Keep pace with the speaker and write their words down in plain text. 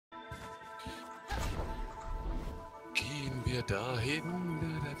wir dahin?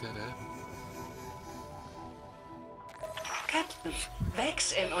 Captain,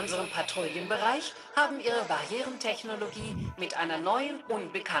 VIII in unserem Patrouillenbereich haben ihre Barrierentechnologie mit einer neuen,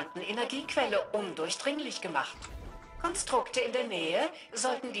 unbekannten Energiequelle undurchdringlich gemacht. Konstrukte in der Nähe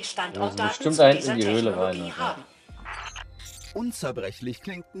sollten die Standortdaten zu dieser Technologie haben. Unzerbrechlich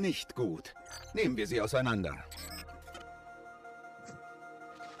klingt nicht gut. Nehmen wir sie auseinander.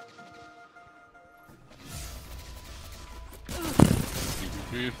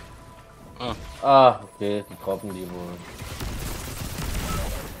 Okay, die droppen die wohl.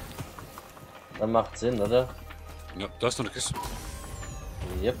 Dann macht Sinn, oder? Ja, da ist noch eine Kiste.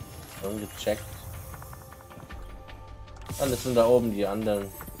 Yep, schon gecheckt. Dann sind da oben die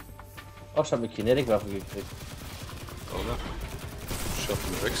anderen. Oh, ich habe eine Kinetic-Waffe gekriegt. Oder? Ich habe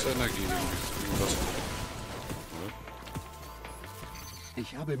eine Wechselenergie. Irgendwas.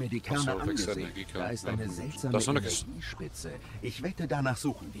 Ich habe mir die Kerne angesehen. Da ist eine seltsame Energiespitze. Ich wette, danach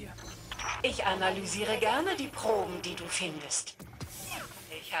suchen wir. Ich analysiere gerne die Proben, die du findest.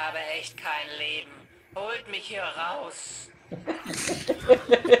 Ich habe echt kein Leben. Holt mich hier raus.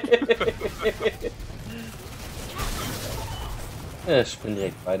 Ja, ich bin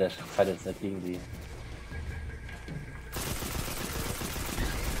direkt weiter. Ich fall jetzt nicht gegen die.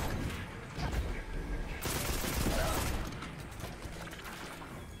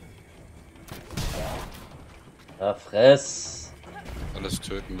 Ja, fress. Alles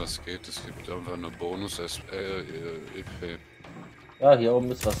töten, was geht. Es gibt einfach eine Bonus EP. Ja, hier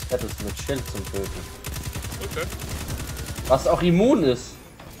oben ist was Fettes mit Schild zum Töten. Okay. Was auch immun ist.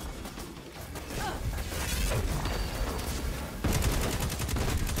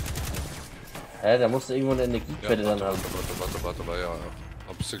 Hä, da musst du irgendwo eine Energiequelle dann haben. Warte, ja.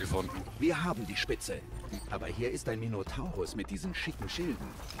 Hab sie gefunden. Wir haben die Spitze. Aber hier ist ein Minotaurus mit diesen schicken Schilden.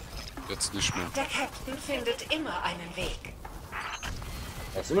 Jetzt nicht mehr. Der Captain findet immer einen Weg.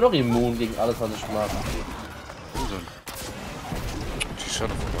 Er ist immer noch immun gegen alles, was ich mache. Wo denn? Die ist schon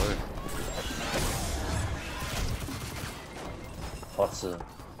vorbei. Fotze.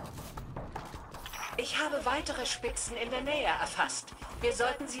 Ich habe weitere Spitzen in der Nähe erfasst. Wir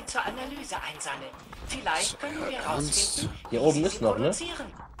sollten sie zur Analyse einsammeln. Vielleicht können wir herausfinden, hier oben ist noch, ne? Was?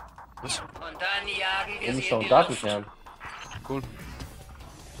 Und dann jagen wir Oben sie ist noch in ein die Luft. Datenkern. Cool.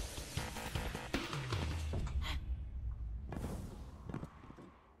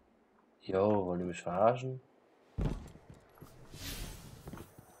 Jo, wollen die mich verarschen?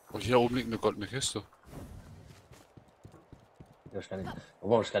 Und hier oben liegt eine goldene Kiste. Ja, ich kann nicht.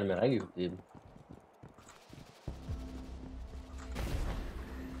 Warum habe ich keine mehr reingeguckt eben?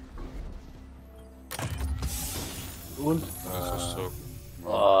 Und?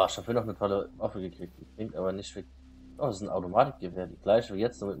 Oh, ich habe hier noch eine tolle Waffe gekriegt. Die klingt aber nicht wie. Oh, das ist ein Automatikgewehr. Die gleiche wie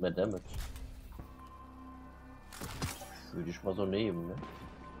jetzt, nur mit mehr Damage. Würde ich mal so nehmen, ne?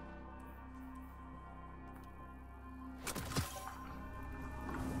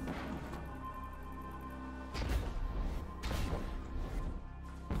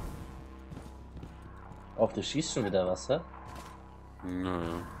 Auf, du schießt schon wieder was, hä?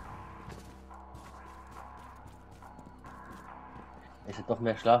 Naja. Ich hätte doch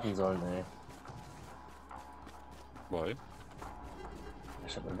mehr schlafen sollen, ey. Weil?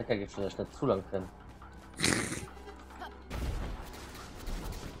 Ich hab meinen Wecker gestellt, dass ich nicht zu lang bin. Da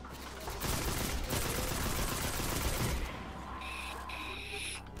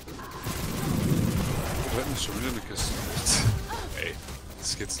hinten ist schon wieder eine Kiste. Ey,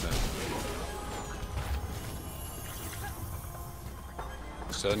 das geht's nicht.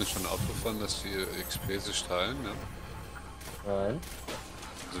 Ist ja nicht schon aufgefallen, dass die XP sich teilen, ne? Nein.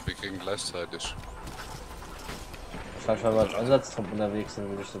 Also wir kriegen gleichzeitig. Wahrscheinlich, weil wir als Ansatztrupp unterwegs sind,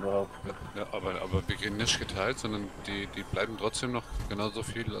 würde ich so behaupten. Ja, aber wir kriegen nicht geteilt, sondern die bleiben trotzdem noch genauso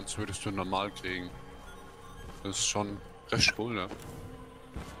viel, als würdest du normal kriegen. Das ist schon recht cool, ne?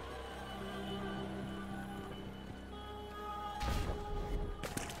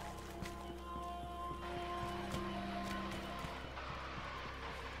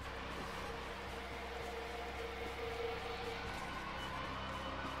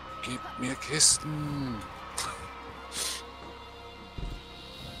 Gib mir Kisten!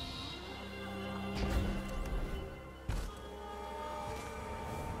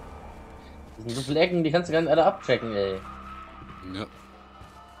 Das sind so viele Ecken, die kannst du gar nicht alle abchecken, ey. Ja,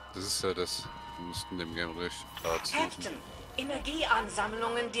 das ist ja das. Wir müssten dem Game recht Captain,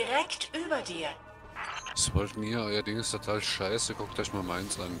 Energieansammlungen direkt über dir. Was wollten ihr? Euer Ding ist total scheiße. Guckt euch mal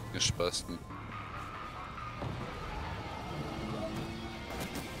meins an, ihr Spasten.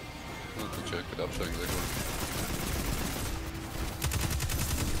 Ja, könnt ihr direkt wieder absteigen, sehr gut.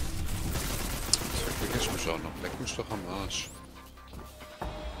 Das verklicke ich mich Schau noch, leck mich doch am Arsch.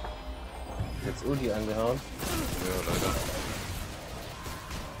 Jetzt Uli angehauen. Ja, leider.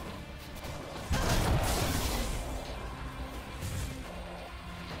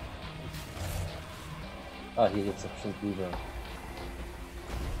 Ah, hier geht's doch bestimmt rüber.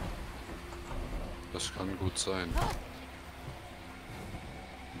 Das kann gut sein.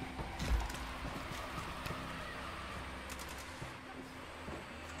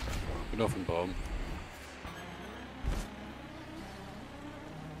 Bin auf dem Baum.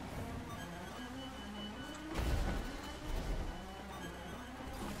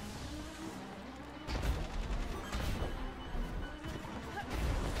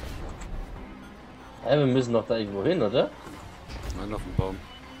 Ja, wir müssen doch da irgendwo hin, oder? Nein, auf dem Baum.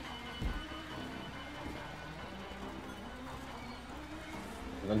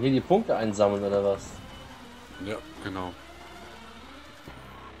 Und dann hier die Punkte einsammeln, oder was? Ja, genau.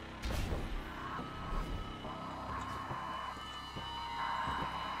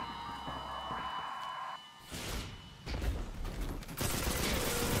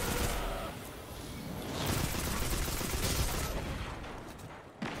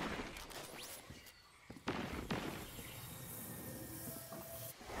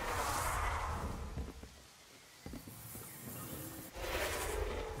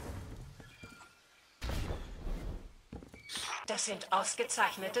 Das sind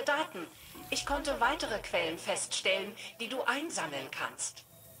ausgezeichnete Daten. Ich konnte weitere Quellen feststellen, die du einsammeln kannst.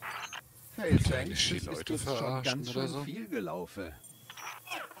 Hey, eigentlich die Leute verarschen oder so? Viel gelaufen.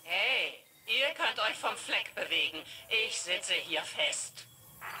 Hey, ihr könnt euch vom Fleck bewegen. Ich sitze hier fest.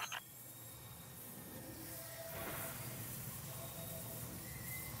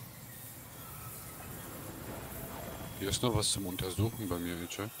 Hier ist noch was zum Untersuchen bei mir,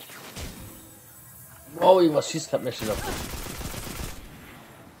 Ilche. Wow, irgendwas schießt gerade mächtig auf dich.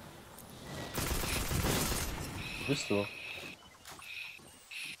 Wo bist du?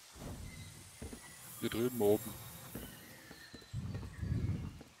 Hier drüben oben.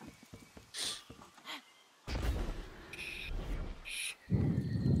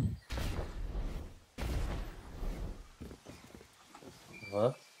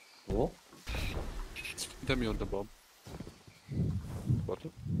 Was? Wo? Hinter mir unter Baum.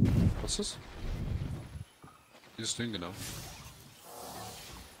 Warte. Was ist das? Dieses Ding, genau.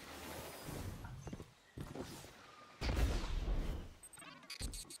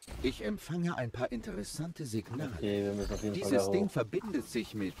 Ich empfange ein paar interessante Signale. Okay, wir müssen auf jeden Fall Dieses da Ding hoch. verbindet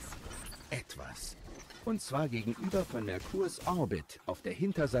sich mit etwas. Und zwar gegenüber von Merkurs Orbit auf der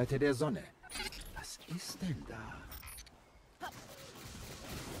Hinterseite der Sonne. Was ist denn da?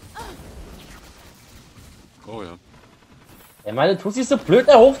 Oh ja. Ey, meine Tussi ist so blöd,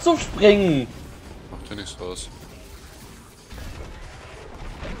 da hochzuspringen. Macht ja nichts raus.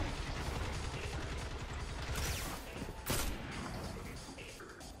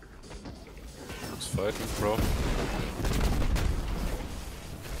 Let's fight him, bro.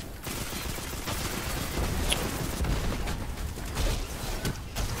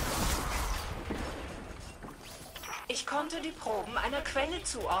 Ich konnte die Proben einer Quelle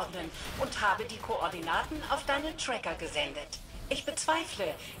zuordnen und habe die Koordinaten auf deinen Tracker gesendet. Ich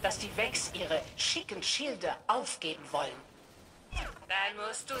bezweifle, dass die VIII ihre schicken Schilde aufgeben wollen. Dann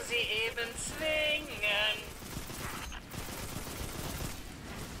musst du sie eben zwingen.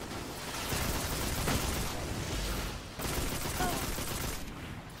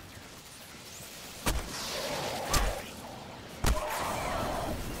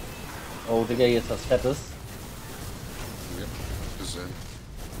 Oh, Digga, jetzt was Fettes. Ja, gesehen.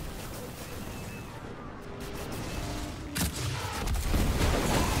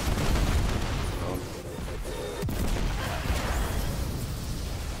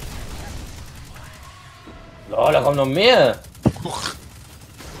 Oh, da kommt noch mehr.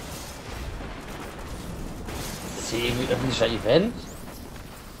 Ist hier irgendwie ein öffentlicher Event?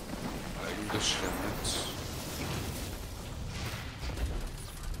 Eigentlich ja nicht.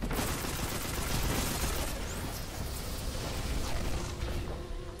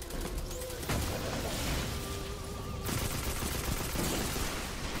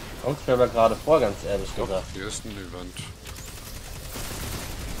 Kommt mir aber gerade vor, ganz ehrlich gesagt. Hier ist ein Event.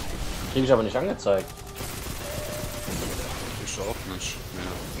 Kriege ich aber nicht angezeigt. Ich auch nicht mehr.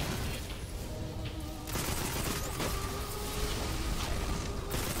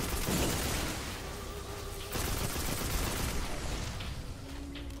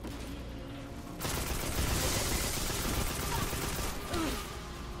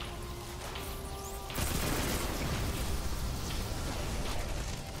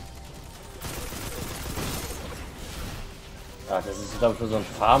 Ja, das ist, glaube ich, für so ein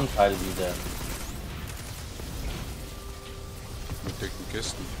Farmteil wieder. Mit dicken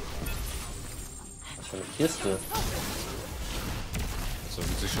Kisten. Was für eine Kiste? So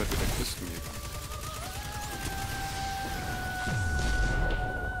mit Sicherheit wieder Kisten geben.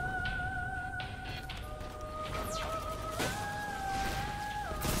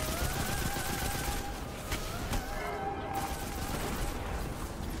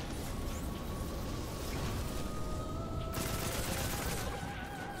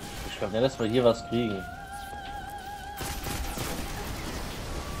 Ich glaube nicht, dass wir hier was kriegen.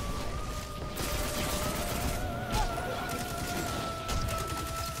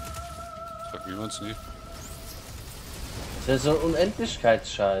 Sag niemals nie. Das ist ja so ein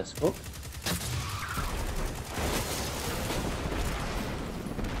Unendlichkeitsscheiß, guck.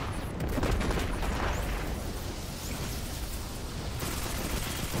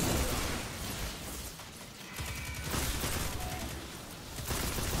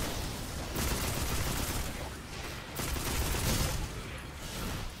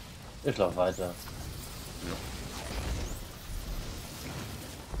 Ich lauf weiter. Ja.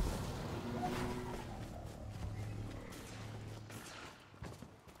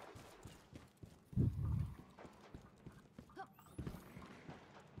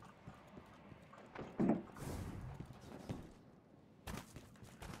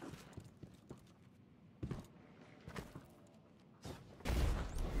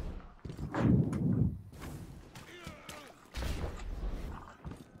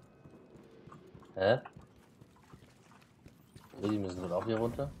 Hä? Die müssen wohl auch hier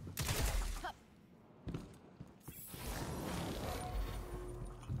runter.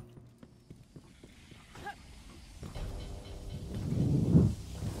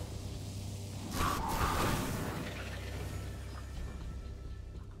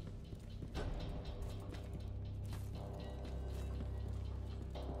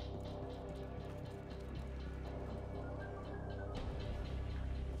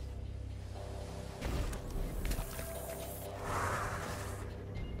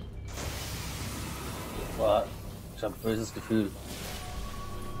 Boah, ich hab ein böses Gefühl.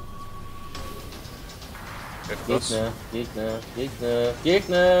 Etwas. Gegner, Gegner, Gegner,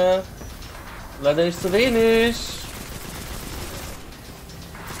 Gegner! Leider nicht zu wenig!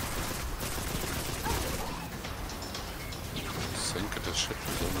 Senke das Shit,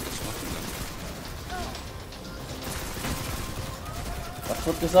 wie soll man das machen denn? Was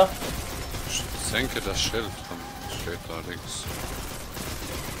wird gesagt? Senke das Schild, dann steht da links.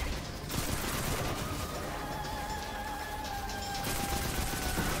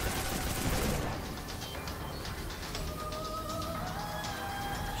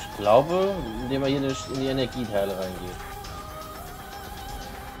 Ich glaube, indem er hier nicht in die Energieteile reingeht.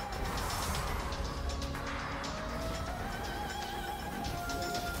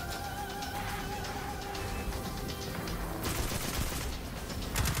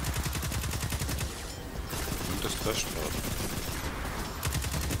 Und das Thrustmaster.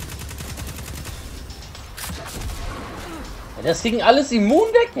 Ja, das ging alles immun,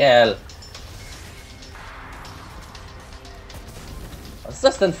 der Kerl! Was ist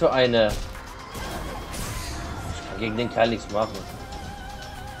das denn für eine? Ich kann gegen den Kerl nichts machen.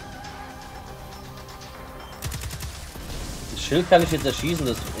 Das Schild kann ich jetzt erschießen,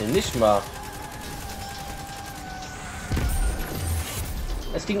 das nicht mal.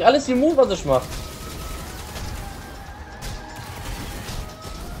 Es ging alles immun, was ich mache.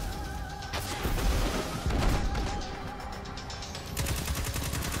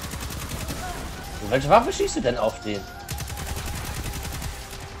 Welche Waffe schießt du denn auf den?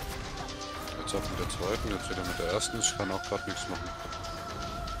 Jetzt auch mit der zweiten, jetzt wieder mit der ersten. Ich kann auch gerade nichts machen.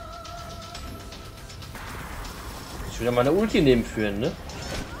 Ich will ja meine Ulti nebenführen, ne?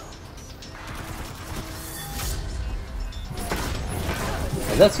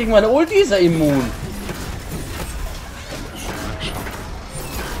 Das gegen meine Ulti ist er immun.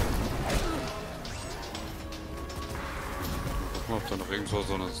 Guck mal, ob da noch irgendwo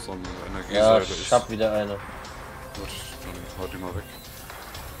so eine Energiesäule Ja, ist. ich hab wieder eine. Gut, dann hau die mal weg.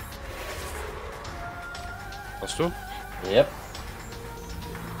 Hast du? Yep.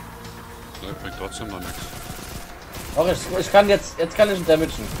 Ne, bringt trotzdem noch nichts. Auch ich kann jetzt kann ich ihn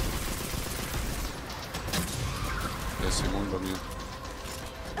damagen. Der ist immun bei mir.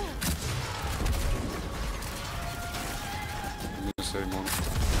 Bei mir ist er immun.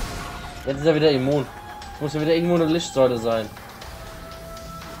 Jetzt ist er wieder immun. Muss ja wieder irgendwo eine Lichtsäule sein.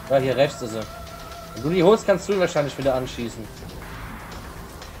 Ja, hier rechts ist er. Wenn du die holst, kannst du ihn wahrscheinlich wieder anschießen.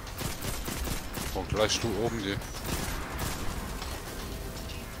 Oh, gleich du oben die.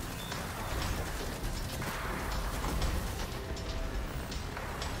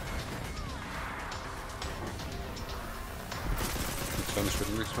 kann ich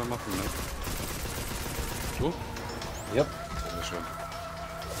wieder nichts mehr machen, ne? So? Ja. Sehr schön.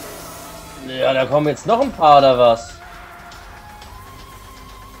 Ja, da kommen jetzt noch ein paar oder was?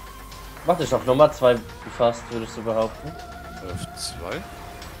 Mach dich doch Nummer 2 befasst, würdest du behaupten? F2?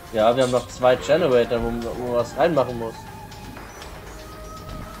 Ja, wir haben noch 2 Generator, wo man was reinmachen muss.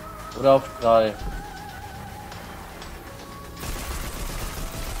 Oder auf 3.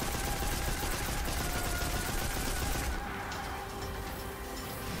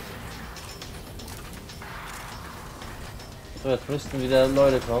 So, jetzt müssten wieder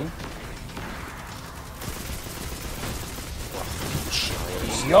Leute kommen.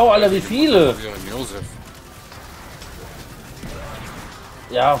 Scheiße. Jo, Alter, wie viele? Ja, Josef.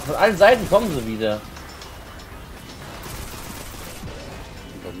 Ja, von allen Seiten kommen sie wieder.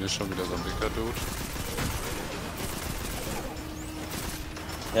 Bei mir schon wieder so ein dicker Dude.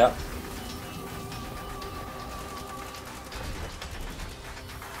 Ja.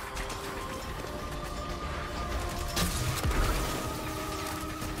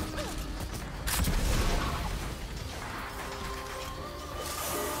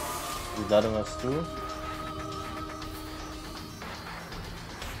 Die Ladung hast du.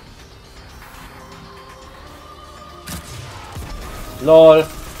 LOL. Ja,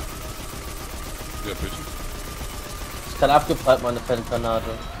 bitte. Ich kann abgeprallt, meine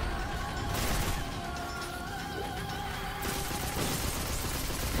Feldgranate.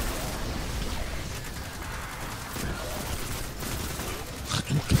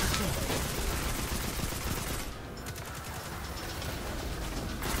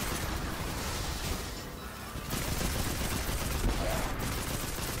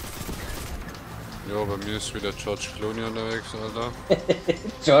 Jo, bei mir ist wieder George Clooney unterwegs, Alter.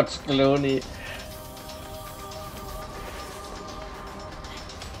 George Clooney.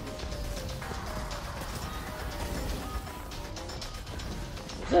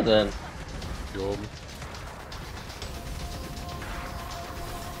 Wo ist er denn? Hier oben.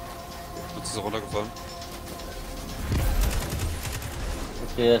 Jetzt ist er runtergefallen.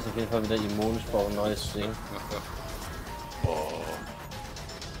 Okay, er ist auf jeden Fall wieder immun. Ich brauche ein neues Ding. Ja. Boah.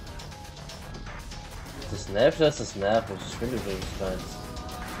 Ist das nervig oder ist das nervig? Ich will übrigens keins.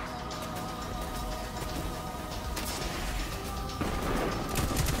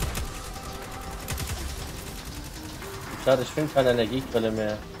 Schade, ich finde keine Energiequelle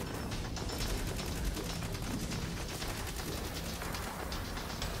mehr.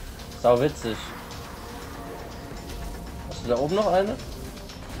 Sau witzig. Hast du da oben noch eine?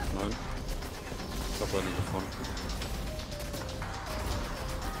 Nein. Ich hab eine gefunden.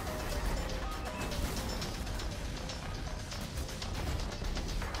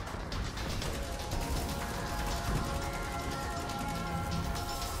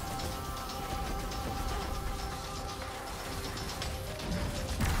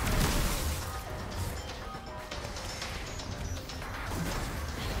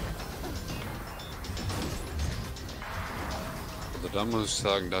 Also da muss ich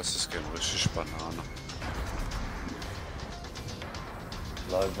sagen, das ist Game richtig Banane.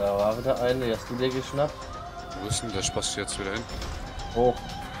 Da war wieder eine, die hast du dir geschnappt. Wo ist denn der Spaß jetzt wieder hin? Hoch.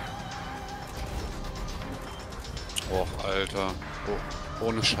 Och, Alter. Oh,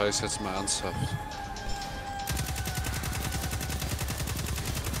 ohne Scheiß jetzt mal ernsthaft.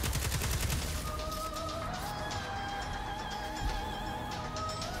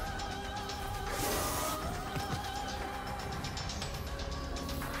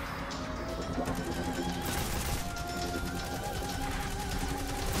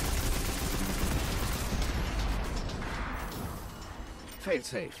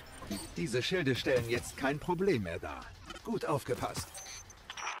 Failsafe. Diese Schilde stellen jetzt kein Problem mehr dar. Gut aufgepasst.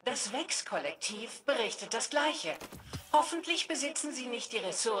 Das VIII-Kollektiv berichtet das Gleiche. Hoffentlich besitzen sie nicht die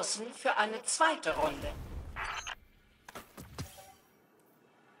Ressourcen für eine zweite Runde.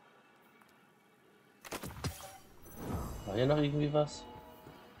 War hier noch irgendwie was?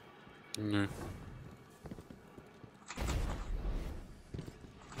 Nö.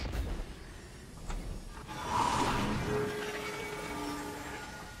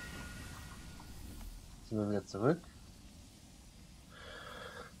 Sind wir wieder zurück?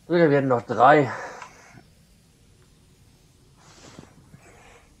 Wir werden noch 3.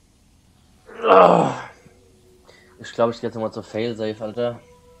 Ich glaube, ich gehe jetzt nochmal zur Failsafe, Alter.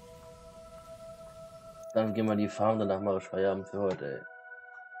 Dann gehen wir die Farm, danach mache ich Feierabend für heute, ey.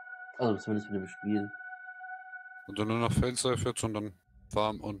 Also zumindest mit dem Spiel. Und dann nur noch Failsafe jetzt und dann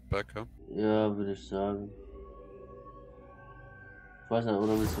Farm und Backup. Ja, würde ich sagen. Ich weiß nicht,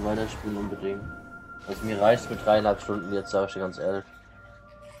 oder willst du weiterspielen unbedingt? Also mir reicht mit 3,5 Stunden jetzt, sage ich dir ganz ehrlich.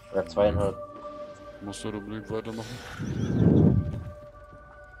 Oder 2,5. Musst du unbedingt weitermachen?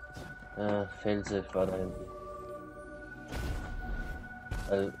 Failsafe war da hinten.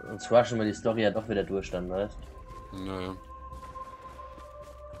 Weil uns rushen wir die Story ja doch wieder durch dann, weißt du? Naja.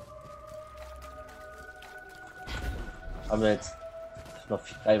 Haben wir jetzt noch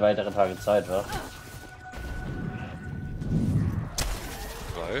 3 weitere Tage Zeit, wa?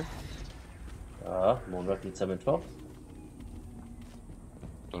 3. Ja, Montag, Dienstag, Mittwoch.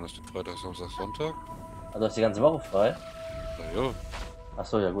 Dann ist die Freitag, Samstag, Sonntag. Also du hast die ganze Woche frei. Na ja.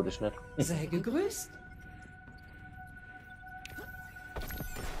 Achso, ja gut, ist nicht. Sei gegrüßt.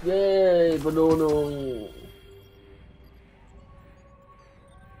 Yay, Belohnung!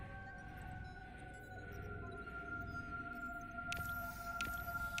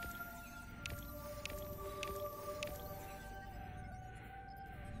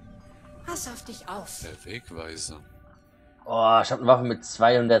 Pass auf dich auf. Der Wegweiser. Oh, ich habe eine Waffe mit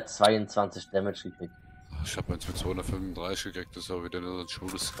 222 Damage gekriegt. Ich habe eins mit 235 gekriegt, das ist aber wieder nur ein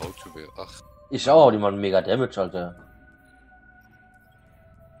schwules Scout-Gewehr. Ach, Ich auch, die machen mega Damage, Alter.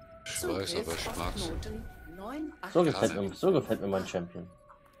 ich weiß, aber ich mag's. So gefällt mir mein Champion.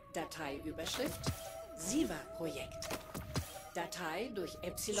 Dateiüberschrift SIVA-Projekt. Datei durch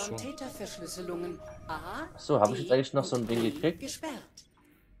Epsilon-Theta-Verschlüsselungen A. So, habe ich jetzt D eigentlich noch so ein und Ding E gekriegt? gesperrt.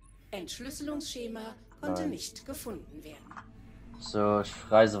 Entschlüsselungsschema konnte Nein. nicht gefunden werden. So, ich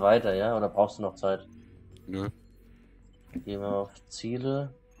reise weiter, ja? Oder brauchst du noch Zeit? Nö. Gehen wir auf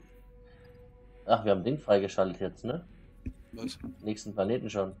Ziele. Ach, wir haben Ding freigeschaltet jetzt, ne? Was? Nächsten Planeten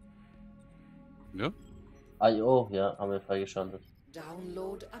schon. Ja? IO, ja, haben wir freigeschaltet.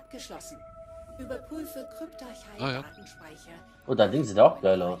 Download abgeschlossen. Überprüfe Ah, ja. Kryptarchai-Datenspeicher. Oh, dein Ding sieht auch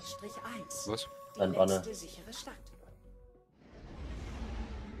geil aus. -1. Was? Die Dein Banner. letzte sichere Stadt.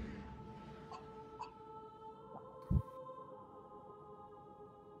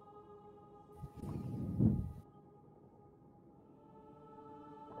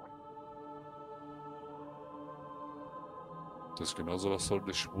 Das ist genauso, was soll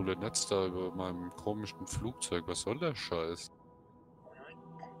das schwule Netz da über meinem komischen Flugzeug? Was soll der Scheiß?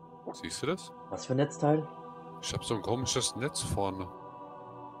 Siehst du das? Was für ein Netzteil? Ich hab so ein komisches Netz vorne.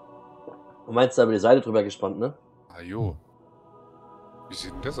 Du meinst da über die Seite drüber gespannt, ne? Ah jo. Wie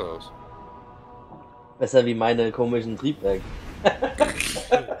sieht denn das aus? Besser wie meine komischen Triebwerke.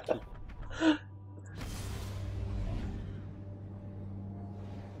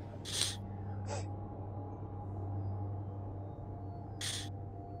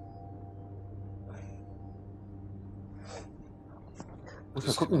 Muss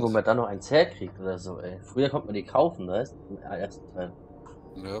mal gucken, wo man da noch eins herkriegt oder so, ey. Früher konnte man die kaufen, weißt du? Im ersten Teil.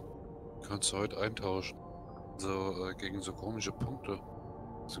 Ja, kannst du heute eintauschen. So, gegen so komische Punkte.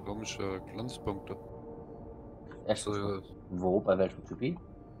 So komische Glanzpunkte. Echt? So, Wo? Bei welchem Typi?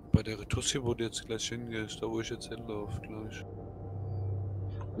 bei der Retussi, wo du jetzt gleich hingehst, da wo ich jetzt hinlaufe, gleich.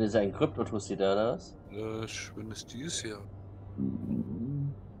 Und das ist ein Kryptotussi da, oder was? Wenn es die ist, ja.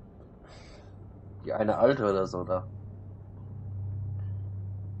 Die eine alte oder so, da.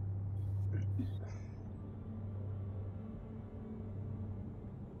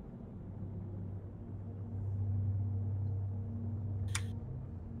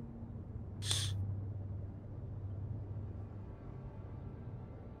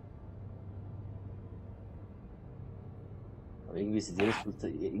 Aber irgendwie sieht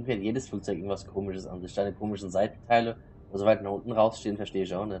irgendwie hat jedes Flugzeug irgendwas Komisches an sich. Deine komischen Seitenteile, wo so weit nach unten rausstehen, verstehe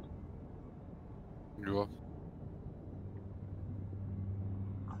ich auch nicht. Ja.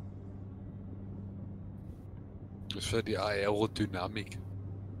 Das wäre die Aerodynamik.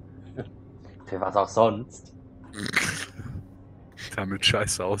 Für was auch sonst. Damit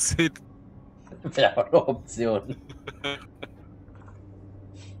scheiße aussieht. Wäre auch eine Option.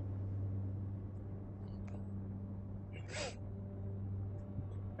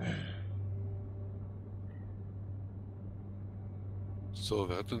 So,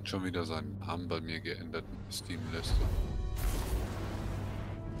 wer hat denn schon wieder seinen Namen bei mir geändert in der Steam-Liste?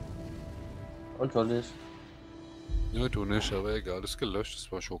 Und soll ich? Nö, du nicht, aber egal, ist gelöscht,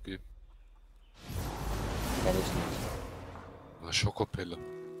 das war Schoki. Kenn ich nicht. War Schokopille.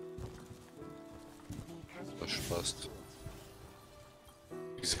 Das Spaß.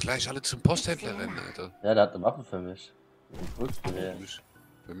 Wie sie gleich alle zum Posthändler rennen, Alter. Ja, der hat eine Waffe für mich. Ein Pulsgewehr.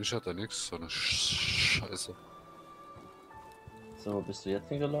 Für mich hat er nichts, so eine Scheiße. So, wo bist du jetzt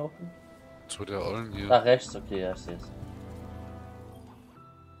hingelaufen? Zu der Ollen hier. Da rechts, okay, ja, ich seh's.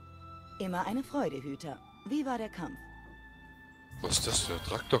 Immer eine Freude, Hüter. Wie war der Kampf? Was ist das für eine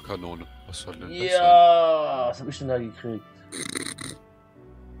Traktorkanone? Was soll denn das sein? Ja, was hab ich denn da gekriegt?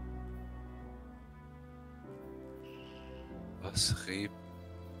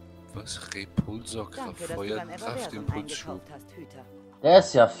 Was Repulsor, Danke, dass du Feuer, beim Everversum Kraftimpulsschub. eingekauft hast, Hüter. Der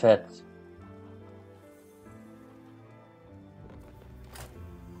ist ja fett.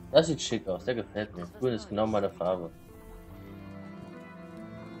 Das sieht schick aus, der gefällt mir. Grün ist genau meine Farbe.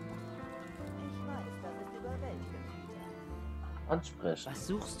 Ich weiß, das ist überwältigend, Hüter. Ansprechen. Was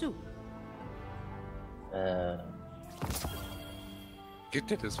suchst du? Geht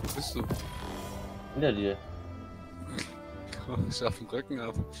dir das? Wo bist du? Hinter dir. Ich auf dem Rücken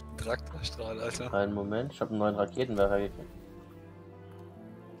ab. Traktorstrahl, Alter. Einen Moment, ich habe einen neuen Raketenwerfer gekriegt.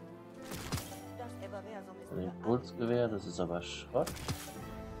 Das Everversum ist Ein für Impulsgewehr, das ist aber Schrott.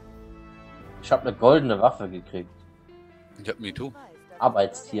 Ich habe eine goldene Waffe gekriegt. Ich hab Me Too. alle. Ich weiß, dass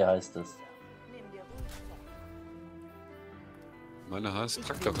Arbeitstier heißt es. Nimm dir ruhig Zeit. Meine heißt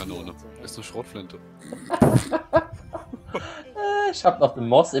Traktorkanone. Ist eine Schrotflinte. Ich habe noch den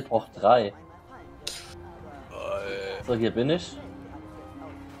Moss Epoch 3. Einmal fallen wird, aber So, hier bin ich.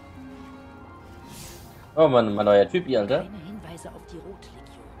 Oh Mann, mein neuer Typi, Alter. keine Hinweise auf die Rotlegion.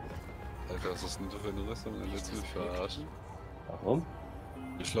 Alter, was ist denn das für eine Rüstung? Willst du mich verarschen? Warum?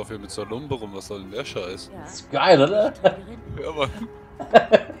 Ich laufe hier mit so einer Lumpe rum. Was soll denn der Scheiß? Ja. Das ist geil, oder? Ja, Mann.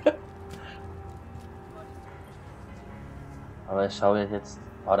 Aber ich schaue jetzt.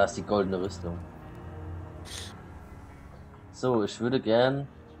 Oh, da ist die goldene Rüstung. So, ich würde gern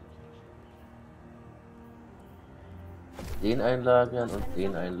den einlagern und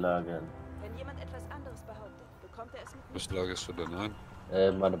den einlagern. Wenn jemand etwas anderes behauptet, bekommt er es mit. Was lagerst du denn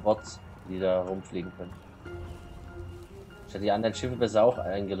ein? Meine Bots, die da rumfliegen können. Ich hätte die anderen Schiffe besser auch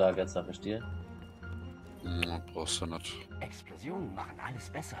eingelagert, sag ich dir. Brauchst du nicht. Explosionen machen alles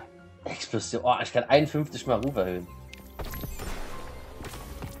besser. Explosion. Oh, ich kann 51 mal Ruf erhöhen.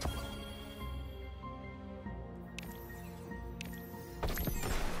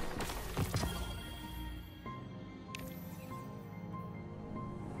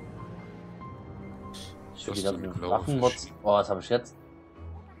 Ich will Das wieder ist ein mit blauer Waffenmods. Fisch. Oh, was habe ich jetzt?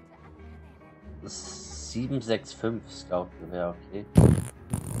 Das ist 765 Scout-Gewehr, okay.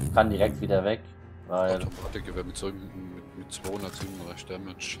 Kann direkt wieder weg, weil Automatikgewehr mit, mit 237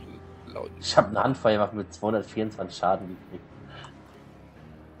 Damage. Laut. ich habe eine Handfeuerwaffe mit 224 Schaden gekriegt.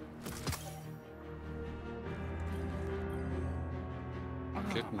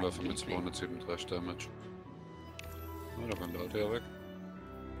 Raketenwaffe mit 237 Damage. Na, da kann der alte ja weg.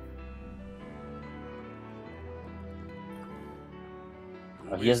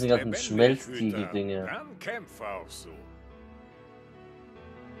 Aber hier sind die ganzen Schmelztiegel-Dinge. Dann kämpfe auch so.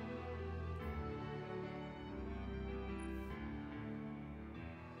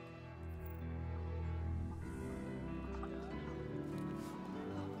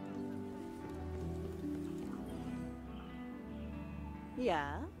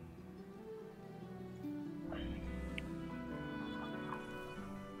 Ja?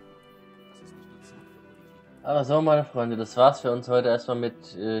 Aber so, meine Freunde, das war's für uns heute erstmal mit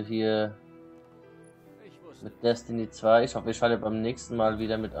hier mit Destiny 2. Ich hoffe, ich schalte beim nächsten Mal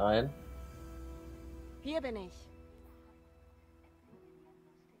wieder mit ein. Hier bin ich.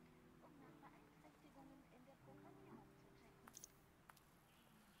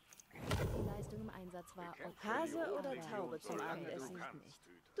 Die Leistung im Einsatz war ob Hase oder Taube zum Abendessen.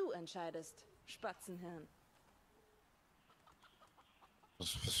 Du entscheidest, Spatzenhirn. Was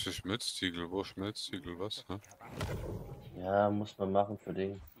für Schmelztiegel? Wo Schmelztiegel? Was? Hä? Ja, muss man machen für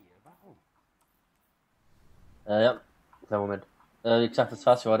Ding. Ja, kleinen Moment. Wie gesagt, das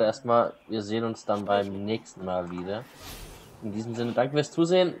war's für heute erstmal. Wir sehen uns dann beim nächsten Mal wieder. In diesem Sinne, danke fürs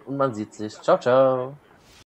Zusehen und man sieht sich. Ciao, ciao.